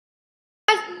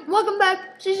Welcome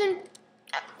back, season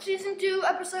 2,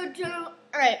 episode 2. All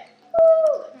right.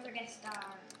 Woo! Another guest star.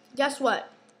 Guess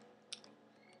what?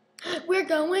 We're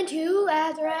going to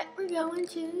AZURITE. We're going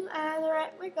to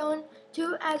AZURITE. We're going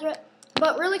to AZURITE.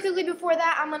 But really quickly before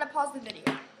that, I'm gonna pause the video.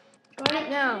 Right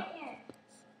now,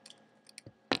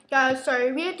 guys.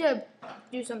 Sorry, we had to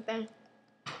do something.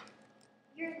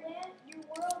 Your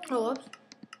world. Oh, whoops.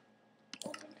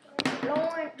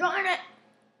 Darn it.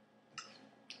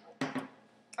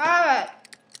 Alright.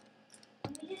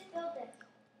 We just built it.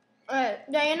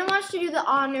 Alright. Diana wants to do the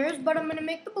honors, but I'm gonna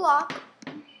make the block.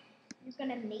 You're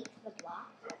gonna make the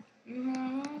block. You're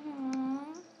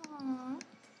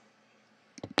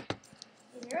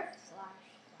a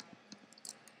slash.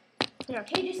 Yeah.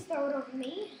 Okay, just throw it over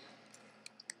me.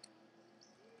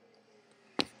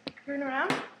 Turn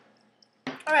around.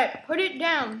 Alright, put it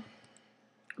down.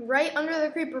 Right under the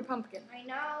creeper pumpkin. I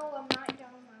know, I'm not dumb.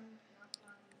 I'm not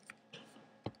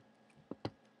dumb.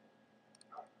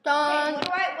 Done.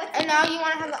 Okay, what's And now you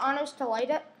want to have the honors to light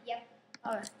it? Yep.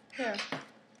 Okay. Here.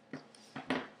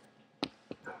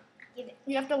 Give it.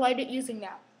 You have to light it using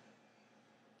that.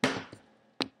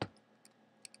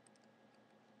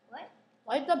 What?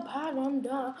 Light the bottom,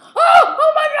 duh.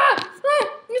 Oh my god! Ah,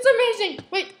 it's amazing!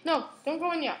 Wait, no, don't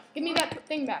go in yet. Give me that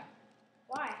thing back.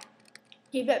 Why?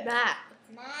 Give it back.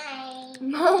 Mine.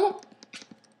 No.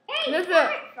 Hey, Lift it.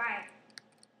 Fire.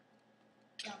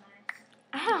 Dumbass.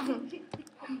 Ow.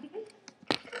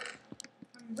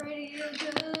 I'm ready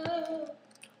to go.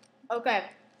 Okay.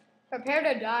 Prepare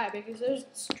to die because there's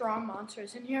strong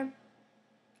monsters in here.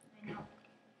 I know.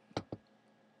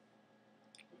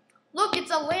 Look,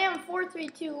 it's a lamb 4, 3,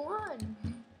 2,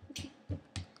 1.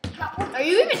 Are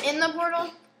you even in the portal?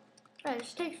 Yeah, it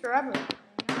just takes forever.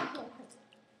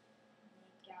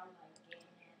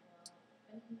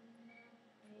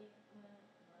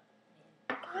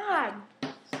 God.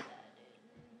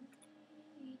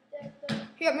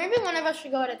 Here, maybe one of us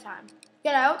should go at a time.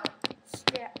 Get out.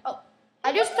 Yeah. Oh,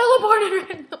 I just teleported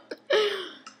right now.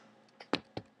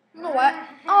 You know what?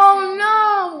 Oh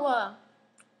no!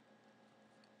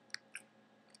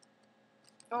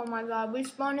 Oh my god, we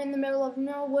spawned in the middle of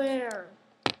nowhere.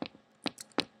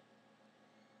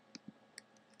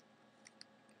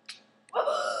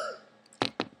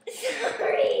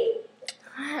 Sorry.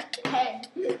 Hey.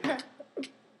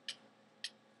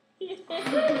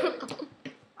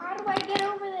 How do I get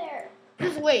over there?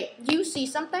 Just wait. Do you see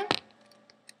something?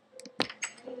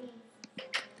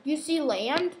 You see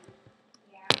land?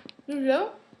 Yeah. You do?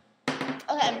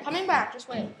 Okay, I'm coming back. Just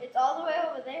wait. It's all the way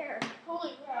over there.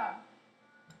 Holy crap.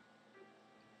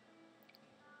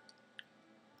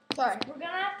 Sorry. We're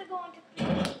gonna have to go into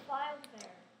creative and fly over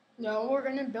there. No, we're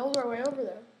gonna build our way over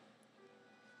there.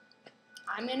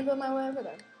 I'm gonna build my way over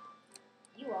there.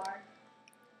 You are.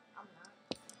 I'm not.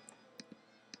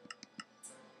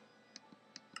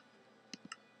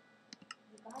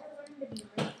 You gotta learn to be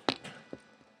rich.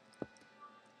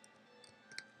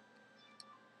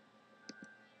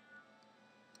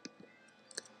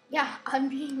 Yeah, I'm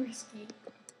being risky.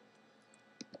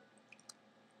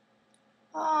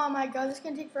 Oh my god, this is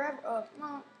gonna take forever. Oh,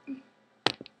 no.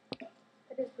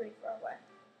 It is pretty far away.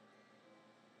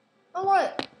 Oh,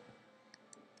 what?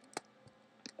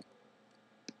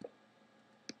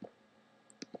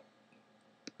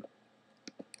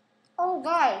 Oh,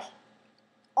 guys.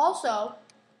 Also,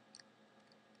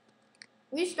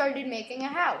 we started making a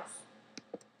house.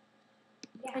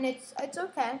 Yeah. And it's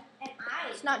okay. And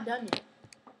It's not done yet.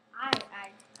 I actually.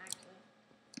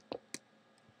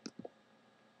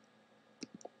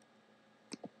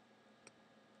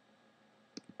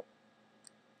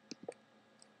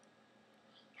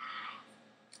 Hey guys,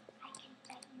 I can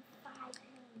bet you $500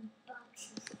 he's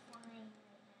flying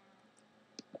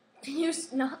right Can you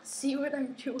not see what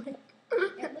I'm doing? now.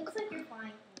 It looks like you're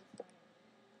flying things.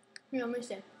 Here, let me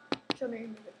see. Show me.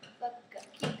 Look,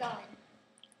 keep going.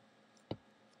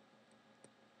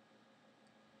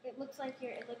 It looks like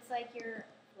you're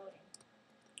floating.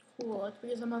 Cool, it's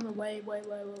because I'm on the way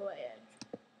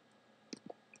edge.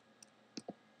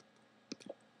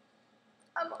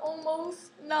 I'm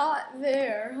almost not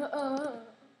there.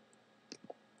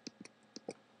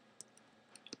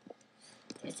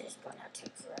 This is gonna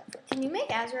take forever. Can you make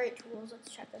Azurite tools? Let's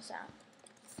check this out.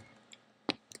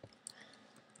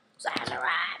 So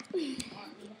Azurite.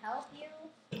 Want me to help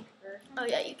you? Oh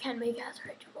yeah, you can make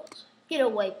Azurite tools. Get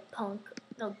away, punk.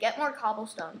 No, get more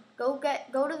cobblestone. Go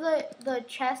to the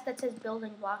chest that says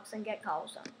building blocks and get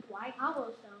cobblestone. Why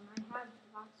cobblestone? I have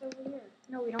blocks over here.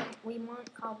 No, we don't. We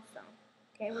want cobblestone.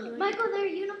 Okay, we're doing. Michael, they're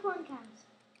unicorn cows.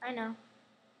 I know.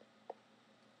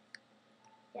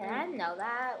 Yeah, I know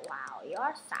that. Wow,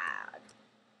 you're sad.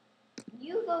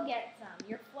 You go get some.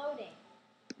 You're floating.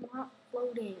 I'm not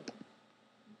floating.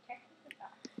 Technically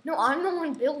not. No, I'm the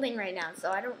one building right now,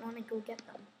 so I don't want to go get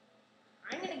them.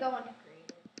 I'm gonna go on to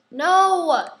creative.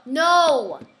 No,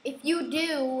 no. If you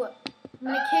do, I'm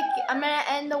gonna kick. I'm gonna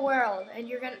end the world, and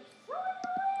you're gonna.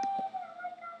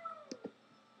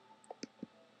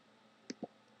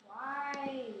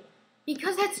 Why?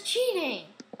 Because that's cheating.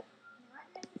 Not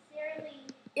necessarily.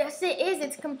 Yes, it is.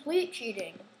 It's complete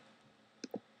cheating.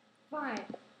 Fine.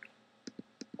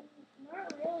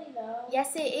 Not really though.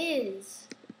 Yes, it is.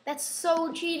 That's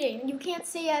so cheating. You can't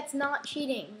say that's not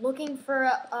cheating. Looking for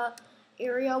a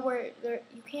area where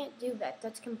you can't do that.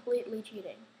 That's completely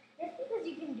cheating. Just because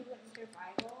you can do it in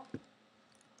survival does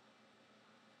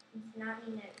not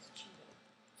mean that it's cheating.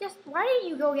 Just why didn't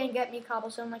you go and get me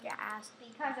cobblestone like I asked?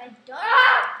 Because I don't.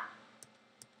 Ah!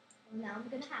 Well, now I'm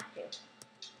gonna have to.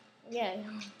 Yeah.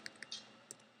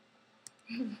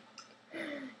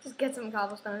 Just get some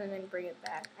cobblestone and then bring it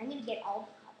back. I'm gonna get all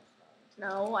the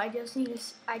cobblestones. No, I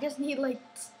just need like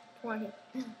 20.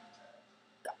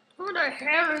 Who the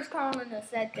hell is calling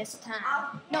us at this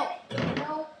time? No.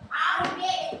 No, I'll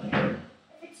get it.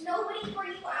 If it's nobody for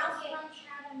you, I'll get it.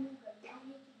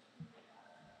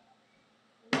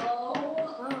 Whoa.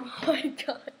 Oh my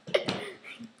god.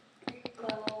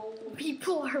 Whoa.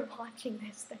 People are watching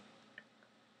this thing.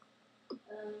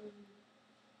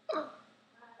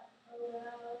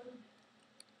 Around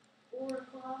 4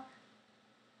 o'clock.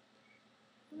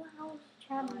 Who the hell is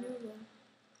Chattanooga?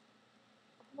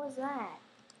 What was that?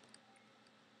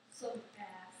 So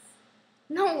fast.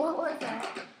 No, what was that?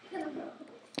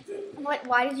 What?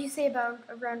 Why did you say about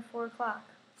around 4 o'clock?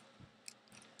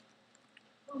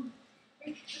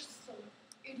 It's just so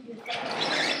idiot.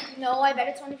 No, I bet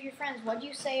it's one of your friends. What do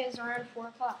you say is around 4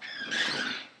 o'clock?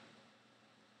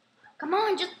 Come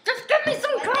on, just give me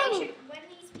some code. When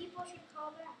these people should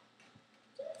call back.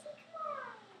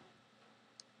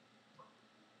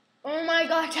 Oh my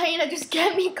god, Diana, just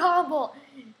get me cobble.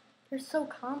 They're so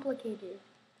complicated.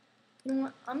 You know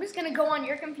what? I'm just gonna go on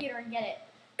your computer and get it.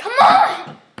 Come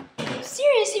on! I'm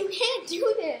serious, you can't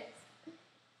do this.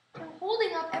 You're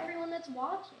holding up everyone that's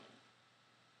watching.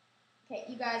 Okay,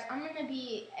 you guys, I'm gonna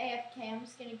be AFK. I'm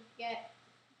just gonna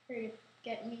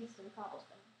get me some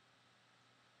cobblestone.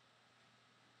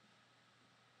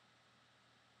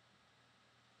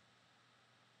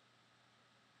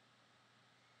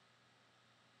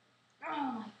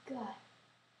 Oh my god.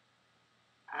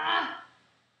 Ah!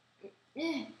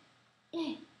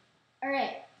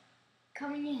 Alright.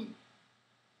 Coming in.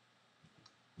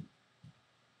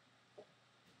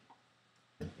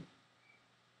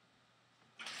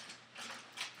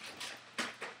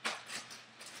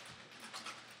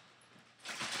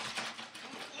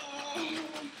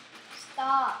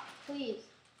 Stop, please.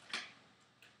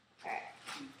 Alright.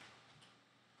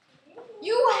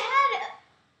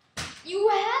 You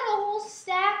had a whole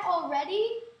stack already?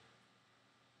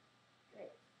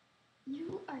 Great.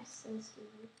 You are so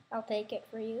stupid. I'll take it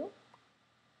for you.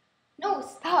 No,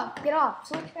 stop. Get off.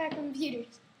 Switch back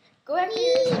computers. Go back to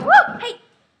your... Whoa! Hey!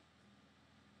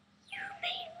 You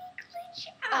made me glitch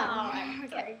out.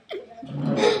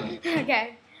 Okay.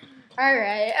 Okay.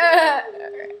 Alright.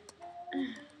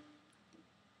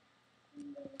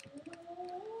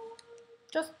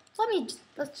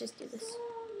 Let's just do this.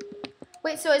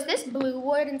 Wait, so is this blue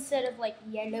wood instead of like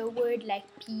yellow wood, like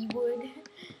pea wood?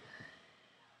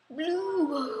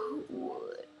 Blue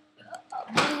wood.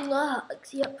 Blue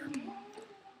logs, yep.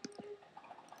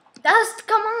 Dust,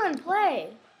 come on, play.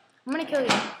 I'm gonna kill you.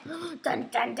 Dun, dun,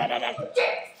 dun, dun, dun.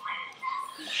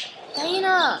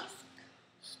 Dana,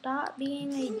 stop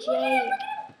being a J.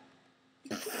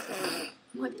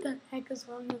 What the heck is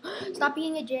wrong with you? Stop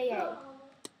being a J.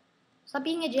 Stop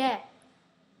being a J.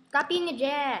 Stop being a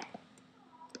J.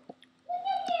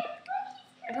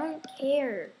 I don't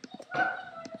care.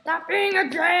 Stop being a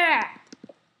J.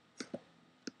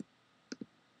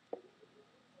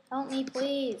 Help me,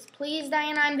 please. Please,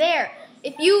 Diana, I'm there.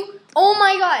 If you, oh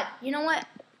my god. You know what?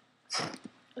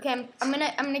 Okay, I'm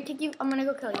gonna kick you. I'm gonna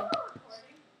go kill you.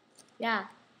 Yeah,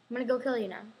 I'm gonna go kill you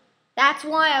now. That's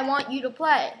why I want you to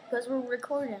play, because we're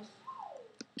recording.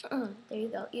 There you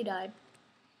go. You died.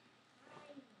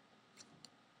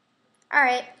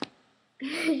 Alright.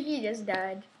 He just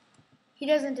died. He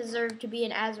doesn't deserve to be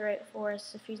an Azurite for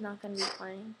us if he's not going to be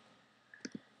playing.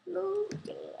 No,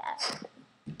 yeah.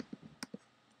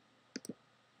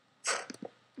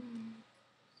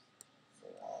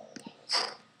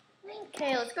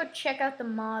 Okay, let's go check out the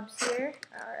mobs here.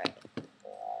 Alright.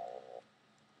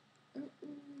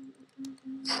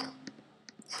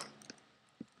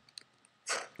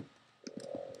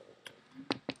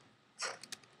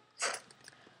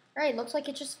 Alright, looks like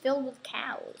it's just filled with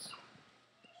cows.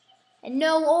 And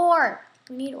no ore.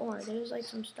 We need ore. There's like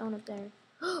some stone up there.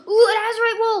 Ooh, an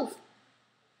Azurite wolf!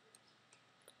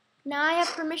 Now I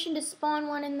have permission to spawn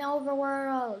one in the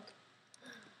overworld.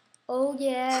 Oh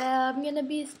yeah, I'm gonna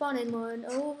be spawning one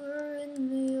over in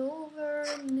the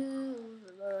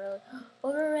overworld.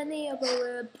 Over in the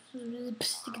overworld.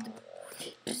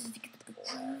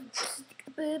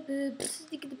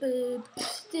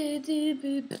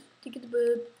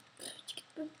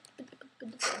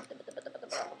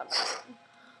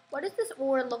 What does this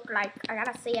ore look like? I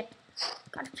gotta see it.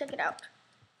 Gotta check it out.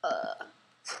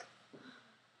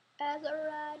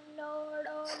 Azurite, no.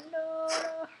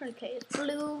 Okay, it's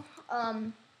blue.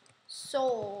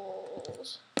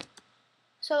 Souls.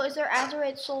 So is there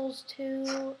Azurite souls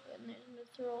too? And there's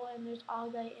mithril, and there's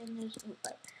augite, and there's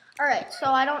ootite. All right,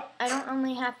 so I don't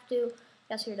only have to.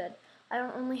 Yes, you're dead. I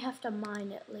don't only have to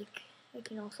mine it. Like I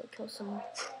can also kill some.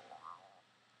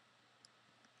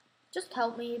 Just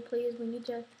help me, please. We need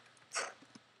to.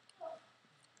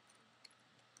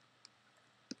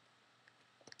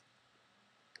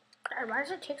 Why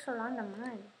does it take so long to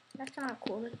mine? That's not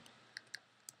cool.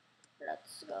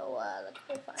 Let's go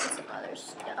find some other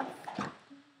stuff.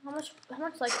 How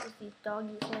much life does these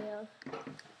doggies have?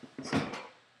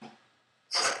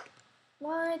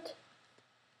 What?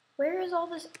 Where is all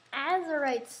this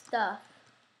Azurite stuff?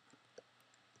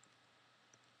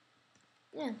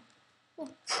 Yeah.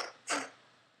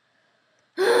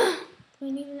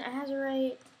 We need an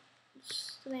Azurite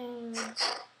thing.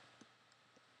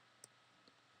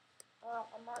 Oh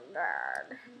my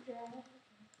god.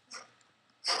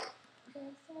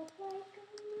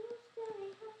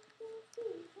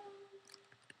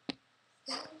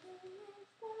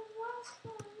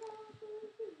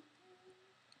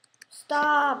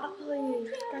 Stop,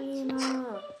 please,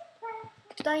 Diana.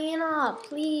 Diana,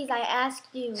 please, I asked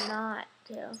you not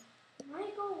to.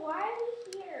 Michael, why are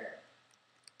we here?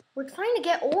 We're trying to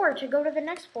get ore to go to the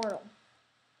next portal.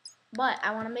 But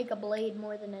I want to make a blade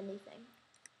more than anything.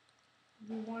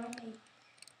 You want to make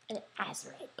an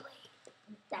Azurite blade.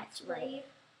 That's right.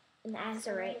 An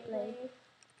Azurite blade.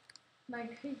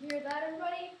 Mike, you hear that,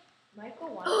 everybody? Michael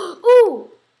wants. Ooh!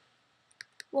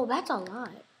 Well, that's a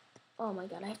lot. Oh my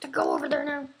god, I have to go over there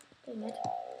now. Dang it.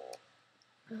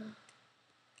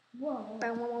 Whoa. Oh,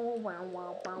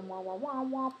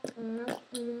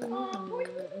 poor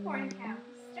unicorn cow.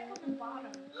 Stuck on the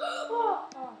bottom. Oh.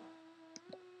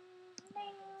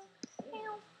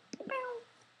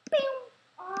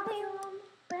 Awesome.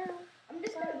 I'm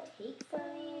just gonna take some of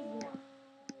these.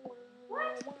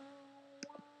 What? You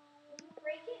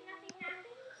break it, nothing happens?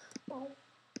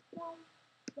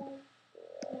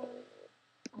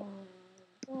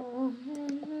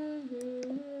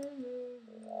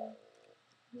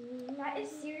 That is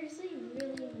seriously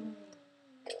really annoying.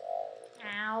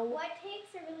 Ow. What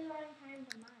takes a really long time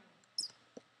to mine?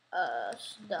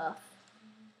 Stuff.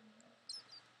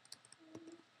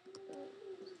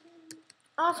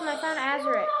 Awesome, I found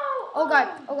Azurite. Oh god,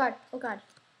 oh god, oh god.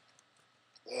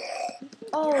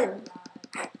 Oh.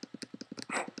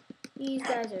 These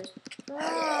guys are.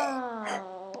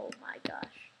 Oh my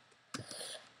gosh.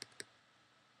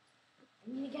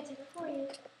 I'm gonna get to it for you.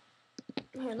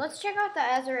 Here, let's check out the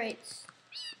Azurite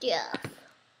stuff.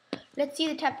 Let's see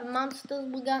the type of monsters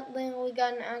we got. Then we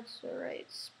got an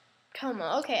Azurite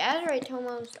Toma. Okay, Azurite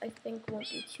Tomos I think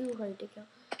won't be too hard to kill.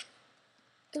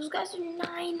 Those guys are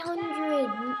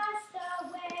 900.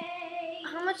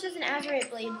 How much does an Azurite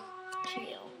blade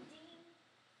kill?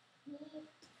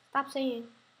 Stop saying.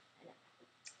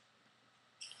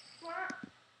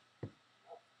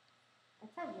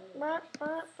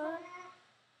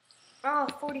 Oh,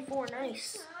 44,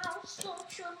 nice.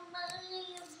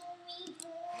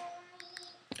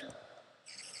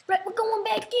 Right, we're going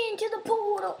back into the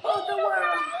portal of the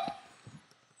world.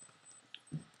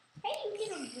 Hey, you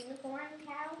little unicorn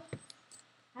cow.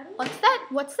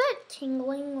 What's that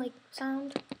tingling like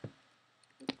sound?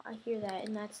 I hear that,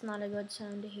 and that's not a good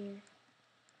sound to hear.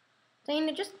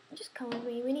 Dana, just come with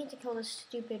me. We need to kill this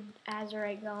stupid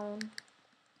Azurite golem.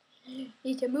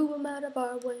 Need to move him out of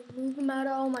our way. Move him out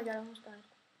of. Oh my god, I almost died.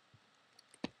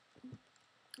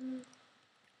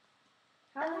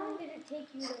 How long did it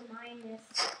take you to mine this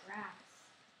grass?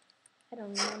 I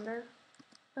don't remember.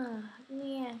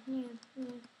 Yeah.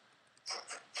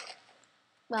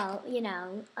 Well, you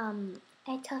know,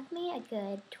 it took me a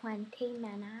good 20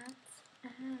 minutes.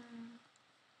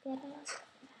 Did it?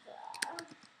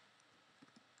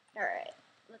 Alright,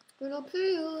 let's go up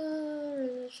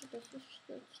here. Let's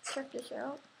check this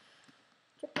out.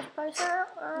 Check this place out.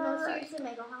 No, seriously,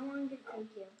 Michael, how long did it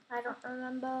take you? I don't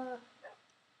remember.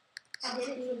 Did it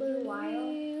take you a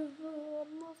while?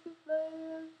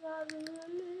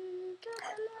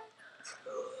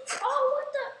 Oh, what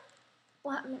the?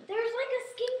 What happened? There's like a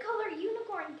skin color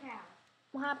unicorn cow.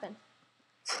 What happened?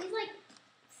 He's like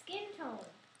skin tone.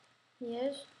 He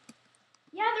is?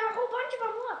 Yeah, there are a whole bunch of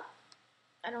them. Look.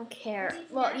 I don't care. Is he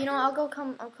Well, you know,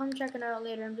 natural? I'll come check it out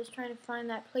later. I'm just trying to find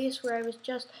that place where I was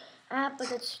just at, but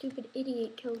that stupid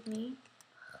idiot killed me.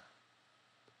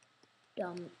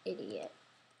 Dumb idiot.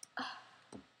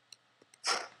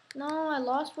 No, I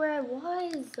lost where I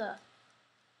was. Was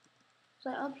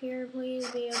I up here? Please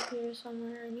be up here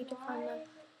somewhere. I need to find that.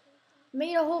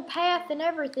 Made a whole path and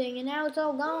everything, and now it's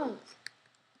all gone.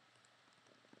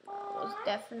 It was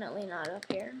definitely not up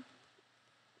here.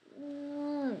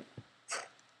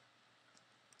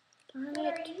 Darn What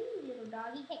are it. you, little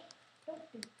doggy? Hey,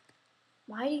 don't do.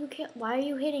 Why are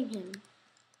you hitting him?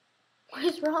 What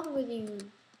is wrong with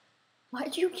you?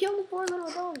 Why'd you kill the poor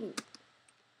little doggy?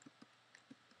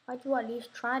 Why'd you at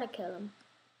least try to kill him?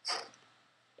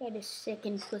 That is sick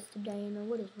and twisted, Diana.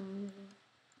 What is wrong with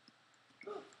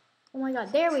you? Oh my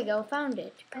god, there we go. Found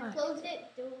it. I God. closed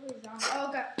it. There was zombie. Oh,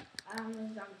 okay.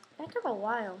 There's zombie. That took a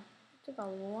while. It took a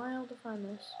while to find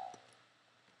this.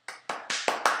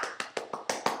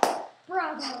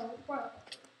 Bravo, bravo.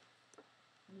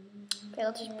 Okay,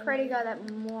 let's just pray to God that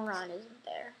moron isn't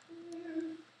there.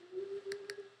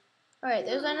 Alright,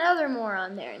 there's another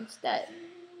moron there instead.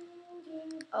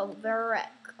 Oh, Varek.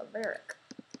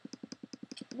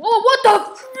 Whoa, what the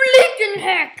freaking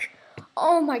heck?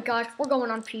 Oh my gosh, we're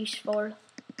going on peaceful.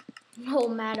 No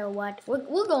matter what.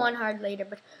 We'll go on hard later,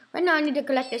 but right now I need to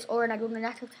collect this ore and I don't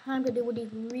have time to deal with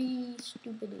these really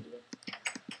stupid idiots.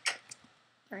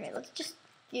 Alright, let's just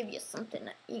give you something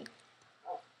to eat.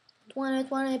 20.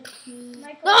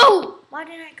 No! Why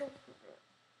did I go?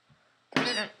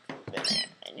 I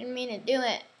didn't mean to do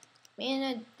it.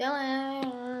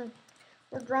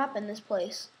 We're dropping this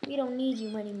place. We don't need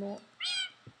you anymore.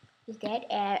 Is that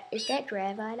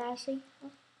Dravite I see?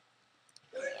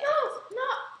 No!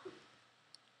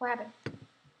 What happened?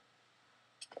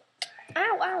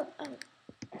 Ow.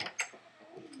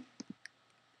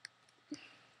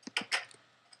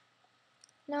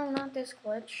 No, not this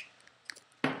glitch.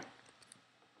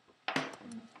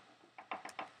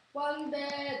 One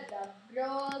bed, the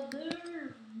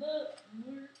brother,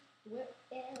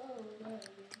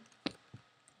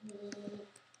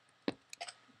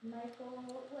 Michael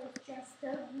was just a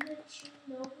glitch,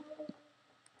 you know.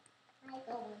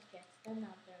 Michael was just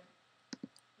another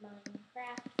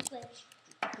Minecraft glitch.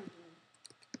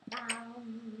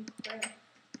 Minecraft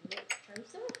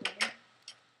glitch.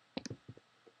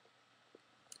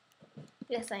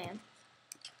 Yes, I am.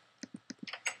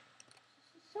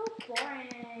 So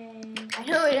boring. I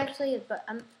know it actually is, but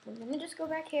we're gonna just go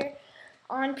back here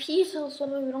on peaceful so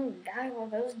that we don't die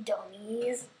with those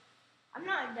dummies. I'm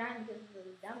not dying because of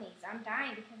those dummies. I'm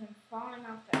dying because I'm falling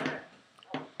off the earth.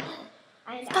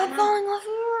 And Stop falling off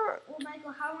your earth. Well,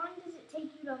 Michael, how long does it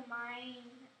take you to mine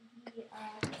the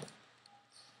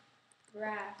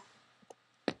grass?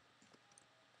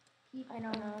 I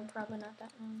don't know, probably not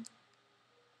that long.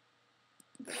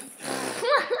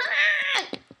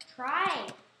 Try.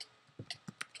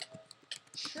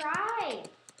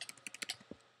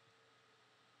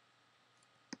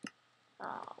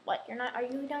 What? Are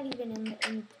you not even in there?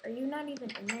 Yeah. You're not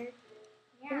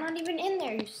even in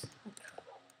there, you suck.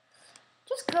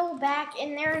 Just go back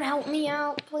in there and help me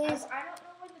out, please. I don't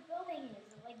know where the building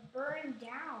is. It like burned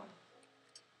down.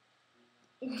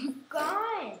 It's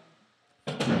gone.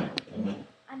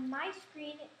 On my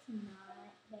screen, it's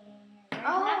not there. There's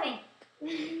nothing.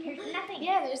 There's nothing.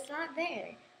 Yeah, there's not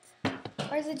there.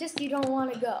 Or is it just you don't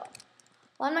want to go?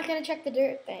 Well, I'm not going to check the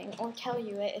dirt thing or tell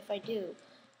you it if I do.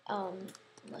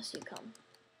 Unless you come.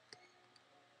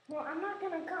 Well, I'm not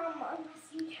going to come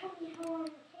unless you tell me how long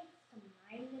it takes to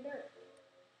mine the dirt.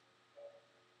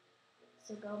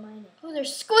 So go mine it. Oh,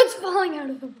 there's squids falling out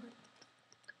of the wood.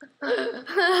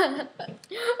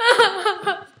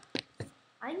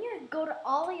 I'm going to go to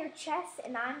all of your chests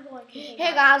and I'm going to take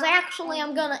Hey guys, actually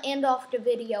I'm going to end off the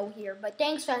video here, but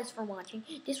thanks guys for watching.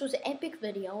 This was an epic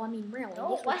video. I mean, really.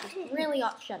 No, this was just really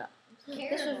shut up.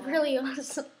 This was really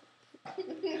awesome.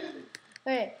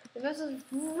 Okay, this is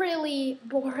really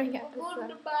boring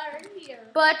episode.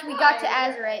 But we got to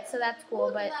Azurite, so that's cool,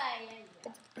 but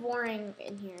it's boring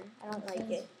in here. I don't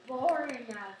like it. Boring.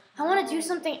 I want to do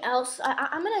something else.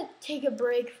 I'm going to take a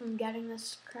break from getting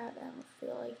this crap. I don't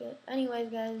feel like it. Anyways,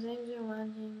 guys, thanks for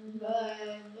watching.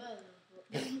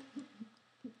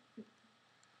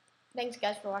 Thanks,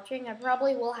 guys, for watching. I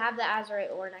probably will have the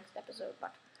Azurite ore next episode,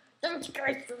 but thanks,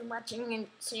 guys, for watching, and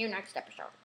see you next episode.